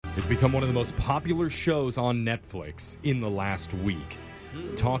It's become one of the most popular shows on Netflix in the last week.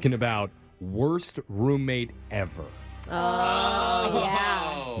 Talking about worst roommate ever. Oh,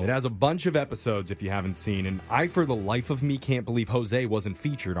 yeah. It has a bunch of episodes if you haven't seen, and I, for the life of me, can't believe Jose wasn't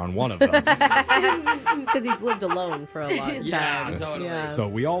featured on one of them. It's because he's lived alone for a long time. Yeah, totally. Yeah. So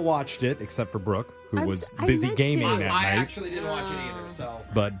we all watched it, except for Brooke, who I was I busy meant gaming to. that I night. actually didn't watch it either, so.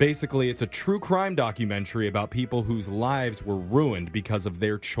 But basically, it's a true crime documentary about people whose lives were ruined because of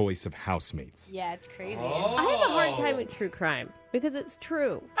their choice of housemates. Yeah, it's crazy. I have a hard time with true crime because it's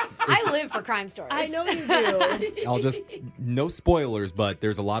true. I live for crime stories. I know you do. I'll just, no spoilers, but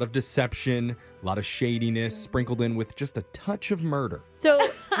there's a lot of deception, a lot of shadiness sprinkled in with just a touch of murder. So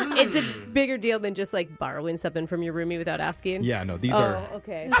it's a bigger deal than just like borrowing something from your roomie without asking? Yeah, no, these are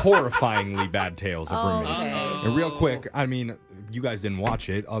okay. horrifyingly bad tales of roommates. Okay. And real quick, I mean, you guys didn't watch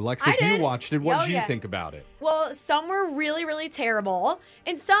it. Alexis, I you did. watched it. What did Oh, you yeah. think about it? Well, some were really, really terrible,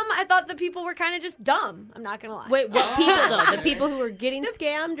 and some I thought the people were kind of just dumb. I'm not gonna lie. Wait, what people though? The people who were getting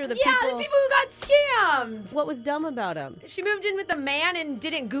scammed or the yeah, people? the people who got scammed. What was dumb about them? She moved in with a man and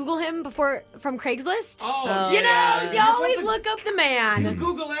didn't Google him before from Craigslist. Oh, You know, yeah. you You're always supposed look up the to man.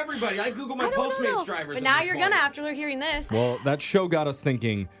 Google everybody. I Google my I don't Postmates know. drivers. But at now this you're point. gonna after hearing this. Well, that show got us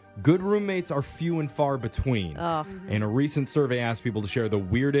thinking good roommates are few and far between. Oh. And a recent survey asked people to share the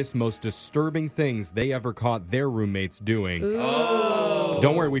weirdest, most disturbing things they ever caught their roommates doing. Oh.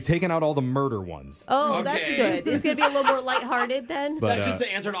 Don't worry, we've taken out all the murder ones. Oh, that's Okay. good. It's going to be a little more lighthearted then? But That's just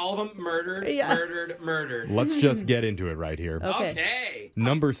the answer to all of them. Murdered, Yeah. murdered. let's just get into it right here. Okay.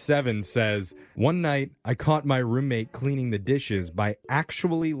 Number 7 says, one night I caught my roommate cleaning the dishes by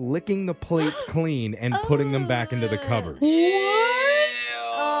actually licking the plates clean and putting them back into the cupboard.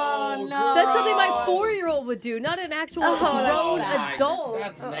 Oh, no. That's something my 4-year-old would do, not an actual grown bad. adult.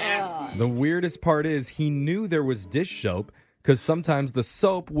 That's nasty. The weirdest part is he knew there was dish soap because sometimes the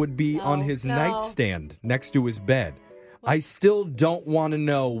soap would be on his no. nightstand next to his bed. I still don't want to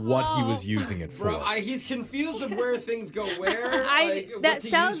know what he was using it for. Bro, he's confused of where things go where. what That to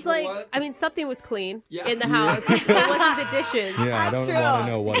sounds use for like, what. I mean, something was clean Yeah. in the house. It wasn't the dishes. Yeah, I don't true. want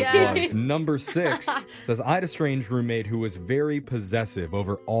to know what Yeah. it was. Number 6 says, I had a strange roommate who was very possessive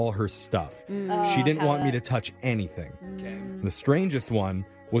over all her stuff. She didn't want me to touch anything. Okay. The strangest one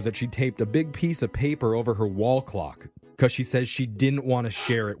was that she taped a big piece of paper over her wall clock because she says she didn't want to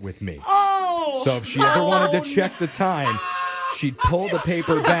share it with me. Oh. So if she ever wanted to check the time, she'd pull the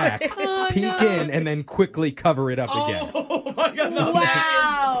paper back, peek in, and then quickly cover it up again. Oh my god, no,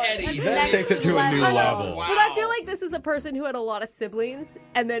 Wow. that is petty. That Next takes it to a new level. Wow. But I feel like this is a person who had a lot of siblings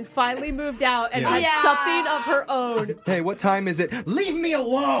and then finally moved out and Yeah. had Yeah. something of her own. Hey, what time is it? Leave me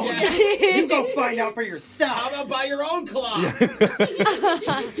alone! Yeah. You go find out for yourself! How about buy your own clock?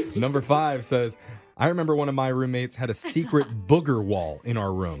 Number 5 says, I remember one of my roommates had a secret booger wall in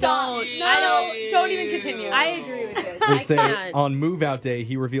our room. Don't. Don't even continue. I agree with this. They I say can't. on move out day,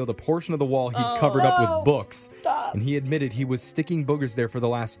 he revealed a portion of the wall he'd covered up with books. Stop. And he admitted he was sticking boogers there for the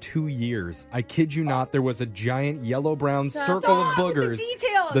last 2 years. I kid you not, there was a giant yellow-brown circle of Stop with the boogers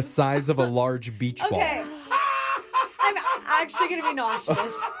details. the size of a large beach ball. Okay. I'm actually gonna be nauseous.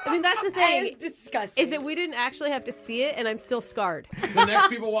 I mean, that's the thing. It's disgusting. Is that we didn't actually have to see it, and I'm still scarred. The next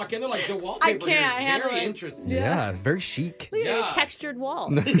people walk in, they're like, the wallpaper here can't is handle very it. interesting. Yeah, it's very chic. Look at Yeah. a textured wall.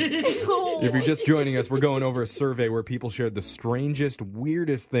 If you're just joining us, we're going over a survey where people shared the strangest,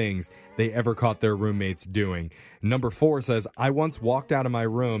 weirdest things they ever caught their roommates doing. Number 4 says, I once walked out of my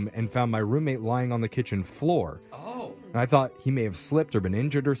room and found my roommate lying on the kitchen floor. Oh. And I thought he may have slipped or been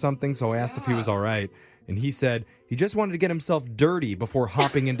injured or something, so I asked if he was all right. And he said he just wanted to get himself dirty before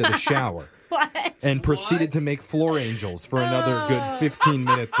hopping into the shower. What? And proceeded to make floor angels for another good 15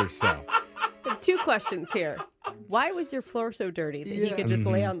 minutes or so. I have 2 questions here. Why was your floor so dirty that he could just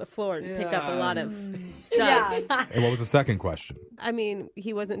lay on the floor and pick up a lot of stuff? Yeah. And what was the second question? I mean,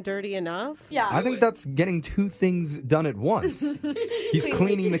 he wasn't dirty enough. Yeah. I think that's getting 2 things done at once. He's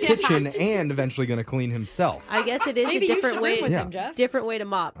cleaning the kitchen and eventually going to clean himself. I guess it is Maybe a you different should way. room with Yeah. him, Jeff. Different way to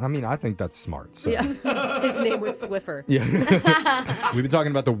mop. I mean, I think that's smart. So. Yeah. His name was Swiffer. Yeah. We've been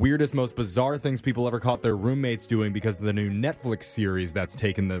talking about the weirdest, most bizarre things people ever caught their roommates doing because of the new Netflix series that's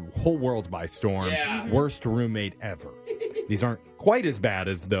taken the whole world by storm. Yeah. Worst roommate ever. These aren't quite as bad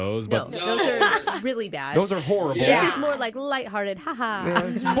as those, No, but those are really bad. those are horrible. Yeah. This is more like lighthearted. Haha.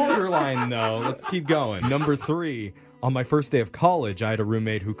 It's borderline, though. Let's keep going. Number 3. On my first day of college, I had a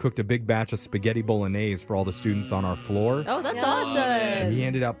roommate who cooked a big batch of spaghetti bolognese for all the students on our floor. Oh, that's Yum. awesome. He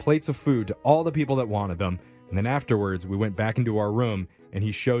handed out plates of food to all the people that wanted them. And then afterwards, we went back into our room, and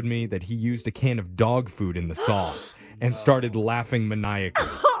he showed me that he used a can of dog food in the sauce and started laughing maniacally.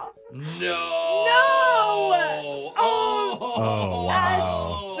 No. No! Oh, Oh,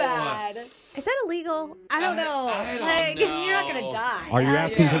 wow. That's Is that illegal? I don't know. I don't Like, know. you're not gonna die. Are you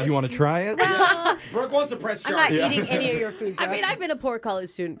asking because you want to try it? Brooke wants to press I'm charges. not eating any of your food, bro. I mean, I've been a poor college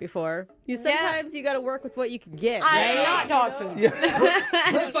student before. Sometimes you got to work with what you can get. I'm right? not dog food.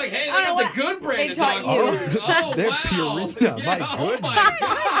 Brooke's like, hey, they got the good brand they of taught dog you. food. Oh, They're wow. Purina. My Oh, goodness. my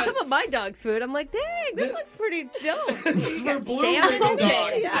God. Some of my dog's food, I'm like, dang, this looks pretty dope. You got blue salmon ribbon in it.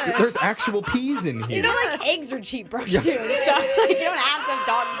 dogs. Yeah. There's actual peas in here. You know, like eggs are cheap, bro, too, and stuff. Like, you don't have to have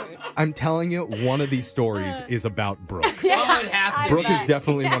dog food. I'm telling you, one of these stories is about Brooke. Oh, it has to Brooke be. is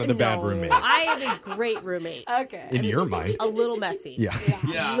definitely one of the bad No. roommates. I am a great roommate. Okay. In your mind. A little messy. Yeah.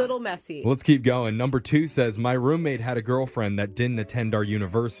 Yeah. A little messy. Let's keep going. Number 2 says, my roommate had a girlfriend that didn't attend our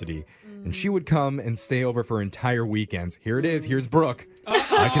university, and she would come and stay over for entire weekends. Here it is. Here's Brooke.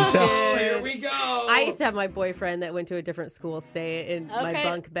 I can tell. Oh, here we go. I used to have my boyfriend that went to a different school stay in my Okay.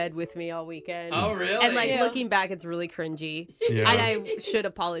 bunk bed with me all weekend. Oh, really? And like Yeah. looking back, it's really cringy. Yeah. And I should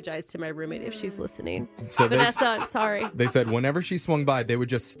apologize to my roommate if she's listening. So they, Vanessa, I'm sorry. they said whenever she swung by, they would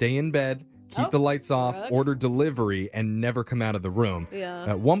just stay in bed, keep the lights off, Brooke. order delivery, and never come out of the room. Yeah.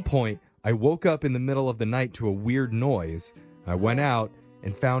 At one point, I woke up in the middle of the night to a weird noise. I went out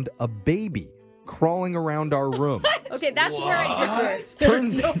and found a baby crawling around our room. Okay, that's where I differ.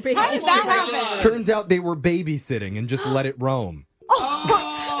 Turns- There's no baby. How did that happen? Turns out they were babysitting and just let it roam.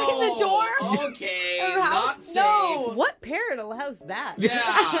 Oh, In the dorm? Okay. Or Not house? safe. No. What parent allows that?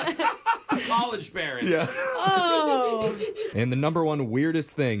 Yeah. College parents. Oh. And the number one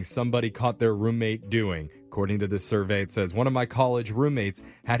weirdest thing somebody caught their roommate doing. According to this survey, it says one of my college roommates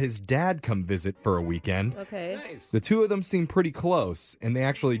had his dad come visit for a weekend. Okay. Nice. The two of them seemed pretty close, and they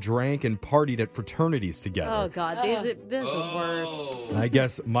actually drank and partied at fraternities together. Oh God, this is the worst. Oh. I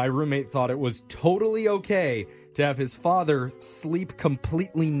guess my roommate thought it was totally okay to have his father sleep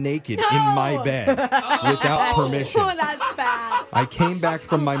completely naked in my bed without permission. Oh, that's bad. I came back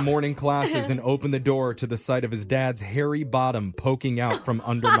from my morning classes and opened the door to the sight of his dad's hairy bottom poking out from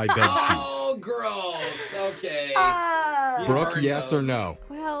under my bed sheets. Oh, gross. Okay. Brooke, Burn yes or those. no?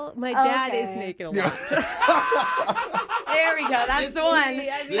 Well, my dad is Okay. naked a lot. There we go. That's the one.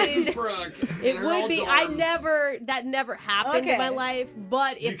 I This mean, is Brooke. it in her would old be. dorms. That never happened in my Okay. life.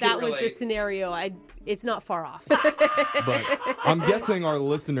 But You if can that was the relate. scenario, it's not far off. But I'm guessing our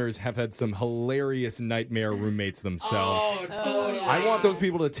listeners have had some hilarious nightmare roommates themselves. Oh, totally. I want those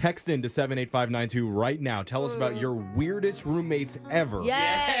people to text in to 78592 right now. Tell us about your weirdest roommates ever.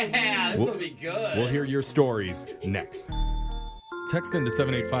 Yes. Yeah, this will be good. We'll hear your stories next. Text into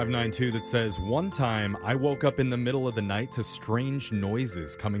 78592 that says, one time I woke up in the middle of the night to strange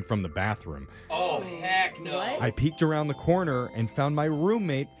noises coming from the bathroom. Oh, heck no. What? I peeked around the corner and found my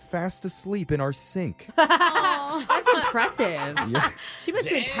roommate fast asleep in our sink. That's impressive. Yeah. She must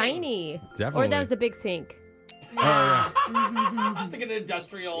have been Dang. tiny. Definitely. Or that was a big sink. Oh, It's like an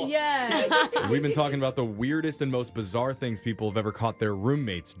industrial. Yeah. yeah. We've been talking about the weirdest and most bizarre things people have ever caught their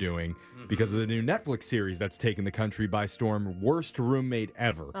roommates doing because of the new Netflix series that's taken the country by storm, Worst Roommate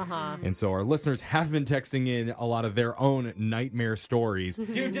Ever. Uh-huh. And so our listeners have been texting in a lot of their own nightmare stories.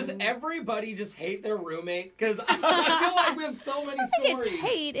 Dude, does everybody just hate their roommate? Because I feel like we have so many stories. It's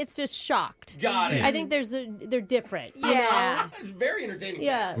hate. It's just shocked. Got it. I think they're different. you Yeah. It's very entertaining.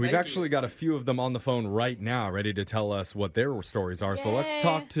 Yeah. text. We've Thank actually you. got a few of them on the phone right now ready to tell us what their stories are. So let's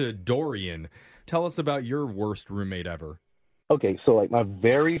talk to Dorian. Tell us about your worst roommate ever. Okay, so like my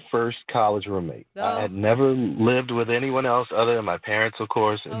very first college roommate. Oh. I had never lived with anyone else other than my parents, of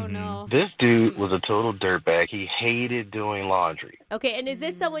course. Oh, And no. this dude was a total dirtbag. He hated doing laundry. Okay, and is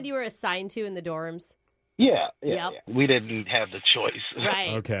this someone you were assigned to in the dorms? Yeah. Yep. We didn't have the choice. Right.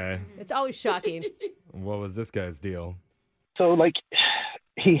 Okay. It's always shocking. What was this guy's deal? So like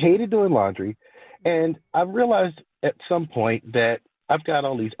he hated doing laundry, and I realized at some point that I've got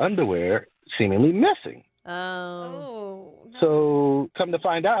all these underwear seemingly missing. Oh. Oh. So come to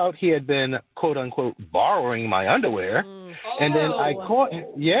find out, he had been quote unquote borrowing my underwear. Mm. And then I Oh. caught him.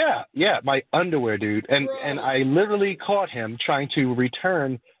 Yeah, my underwear, dude. And I Gross. literally caught him trying to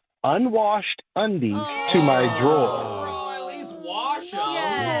return unwashed undies to my drawer. Bro, at least wash them.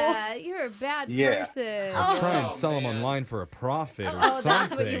 Yeah, you're a bad Yeah. person. Try and Oh, sell them man. online for a profit or Oh, something.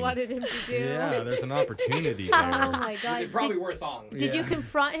 that's what you wanted him to do. Yeah, there's an opportunity Oh there. my god. They probably did, were thongs. did you Yeah.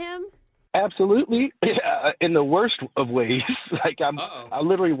 confront him? Absolutely, in the worst of ways. Like Uh-oh. I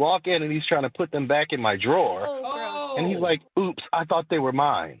literally walk in and he's trying to put them back in my drawer, Oh. and he's like, "Oops, I thought they were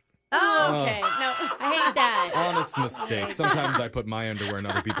mine." Oh, Okay. No. I hate that. Honest mistake. Sometimes I put my underwear in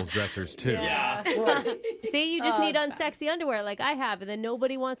other people's dressers too. Yeah. See, you just Oh, need it's unsexy underwear like I have, and then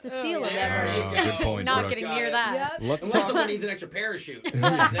nobody wants to steal them There ever. you Oh, go. good point, Not Brooke. getting Got near it. that. Yep. Let's Unless talk. someone needs an extra parachute.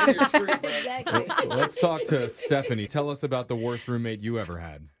 Then you're screwed, bro. Exactly. Let's talk to Stephanie. Tell us about the worst roommate you ever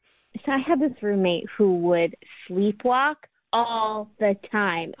had. So I had this roommate who would sleepwalk all the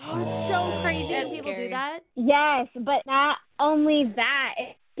time. Oh, it's so crazy That's when people scary. do that. Yes, but not only that,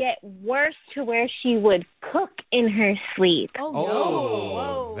 it get worse to where she would cook in her sleep. Oh, Oh, no.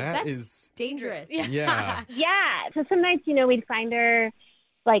 Whoa. that That's is dangerous. yeah. Yeah. So sometimes, we'd find her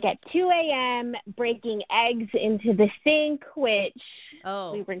like at 2 a.m. breaking eggs into the sink, which we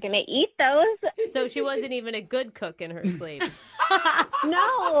Oh, were going to eat those. so she wasn't even a good cook in her sleep.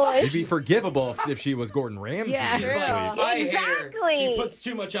 No. It'd be forgivable if she was Gordon Ramsay Yeah, in true. sleep. I hate her. Exactly. She puts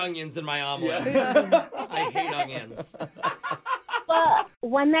too much onions in my omelet. I hate onions. Well,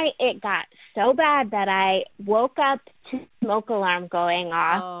 one night it got so bad that I woke up to smoke alarm going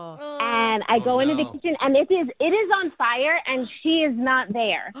off. Oh. And I go into the no. kitchen, and it is on fire, and she is not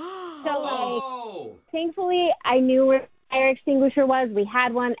there. So, Oh. thankfully, I knew where the fire extinguisher was. We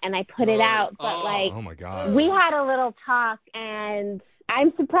had one, and I put it Good. out. But, Oh my god. we had a little talk, and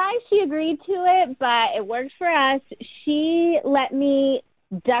I'm surprised she agreed to it, but it works for us. She let me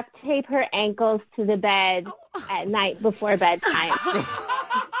duct tape her ankles to the bed at night before bedtime.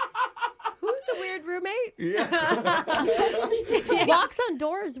 Who's the weird roommate? Yeah. Locks on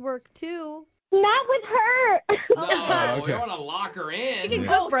doors work too. Not with her. No, okay. we want to lock her in. She can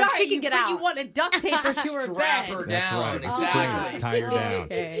cook, Brooke. She can get out. You want to duct tape her to her Strap bed. her That's down. right. Exactly. Strings, tie her down.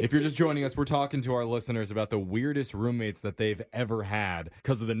 Okay. If you're just joining us, we're talking to our listeners about the weirdest roommates that they've ever had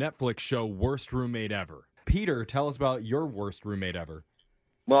because of the Netflix show Worst Roommate Ever. Peter, tell us about your worst roommate ever.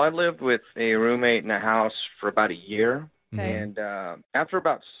 Well, I lived with a roommate in a house for about a year. Okay. And after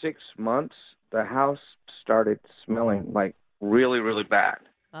about 6 months, the house started smelling like really, really bad.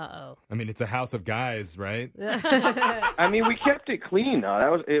 Uh-oh. I mean, it's a house of guys, right? I mean, we kept it clean,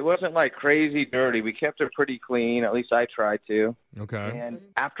 though. It wasn't like crazy dirty. We kept it pretty clean. At least I tried to. Okay. And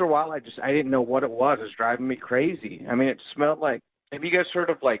after a while, I didn't know what it was. It was driving me crazy. I mean, it smelled like, have you guys heard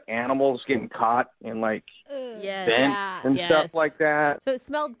of like animals getting caught in like Yes. vents and Yes. stuff like that? So it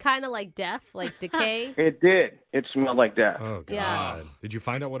smelled kind of like death, like decay. It did. It smelled like that. Oh, God. Yeah. Did you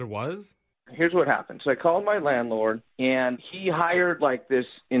find out what it was? Here's what happened. So I called my landlord, and he hired like this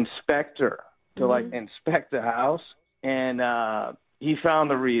inspector to like inspect the house, and he found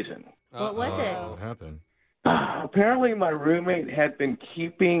the reason. What was it? What happened? Apparently, my roommate had been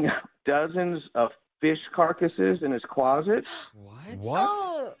keeping dozens of fish carcasses in his closet. What? What?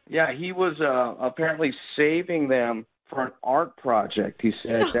 Oh. Yeah, he was apparently saving them for an art project. He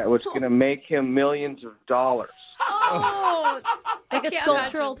said that was going to make him millions of dollars. Oh. Like a can't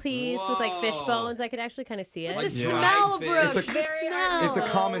sculptural piece with like fish Whoa. bones. I could actually kind of see it. Like The Yeah. smell, dried Brooke. It's a- The smell. It's a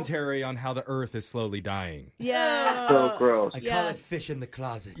commentary on how the earth is slowly dying. Yeah. So gross. I Yeah. call it fish in the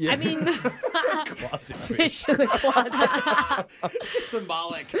closet. I mean, Closet fish in the closet.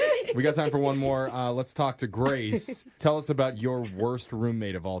 Symbolic. We got time for one more. Let's talk to Grace. Tell us about your worst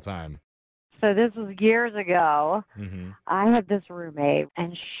roommate of all time. So this was years ago. Mm-hmm. I had this roommate,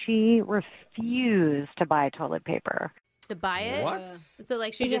 and she refused to buy toilet paper. To buy it? What? So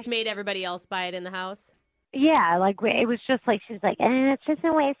like she just made everybody else buy it in the house? Yeah, like it was just like she was like, it's just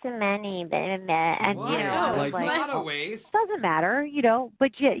a waste of money, blah, blah, blah. And What? you know, I was Like- like, It's not a waste. doesn't matter,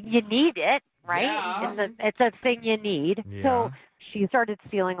 but you need it, right? Yeah. It's a thing you need. Yeah. So she started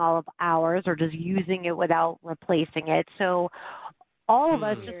stealing all of ours or just using it without replacing it. So all of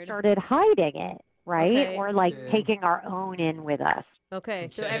us just Weird. started hiding it, right? Okay. Or like Okay. taking our own in with us. Okay,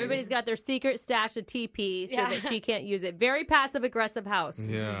 so Okay. everybody's got their secret stash of TP so Yeah. that she can't use it. Very passive aggressive house.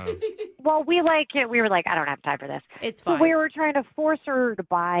 Yeah. Well, we were like, I don't have time for this. It's So fine. we were trying to force her to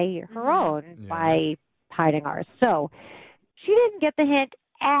buy her own Yeah. by hiding ours. So she didn't get the hint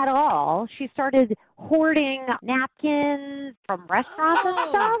at all. She started hoarding napkins from restaurants and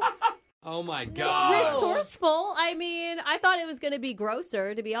stuff. Oh my god. Resourceful. I mean, I thought it was going to be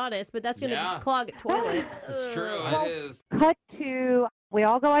grosser, to be honest, but that's going to Yeah. clog a toilet. It's true. Well, It is. Cut to, we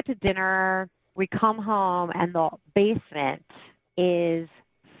all go out to dinner. We come home, and the basement is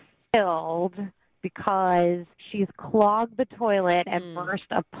filled because she's clogged the toilet and burst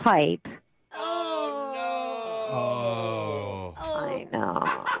a pipe. Oh. I know.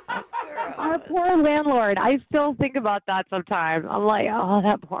 Our poor landlord. I still think about that sometimes. I'm like, oh,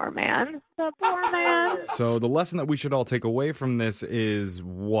 that poor man. That poor man. So the lesson that we should all take away from this is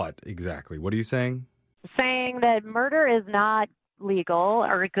what exactly? What are you saying? Saying that murder is not legal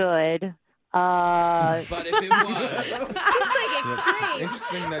or good. But if it was, Seems like extreme.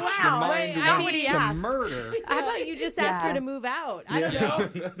 Interesting that Wow. your mind Wait, went how would he to ask? murder. How about you just ask her to move out? I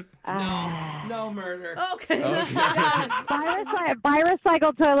don't know. No murder. Okay. Buy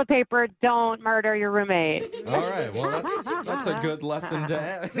recycled toilet paper. Don't murder your roommate. All right. Well, that's a good lesson to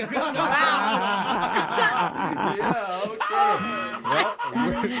add. Yeah. Okay. Well,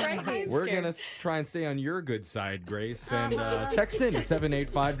 That is frightening. we're gonna try and stay on your good side, Grace, and text in to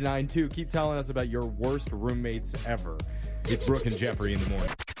 78592. Keep telling us about your worst roommates ever. It's Brooke and Jeffrey in the morning.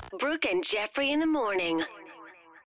 Brooke and Jeffrey in the morning.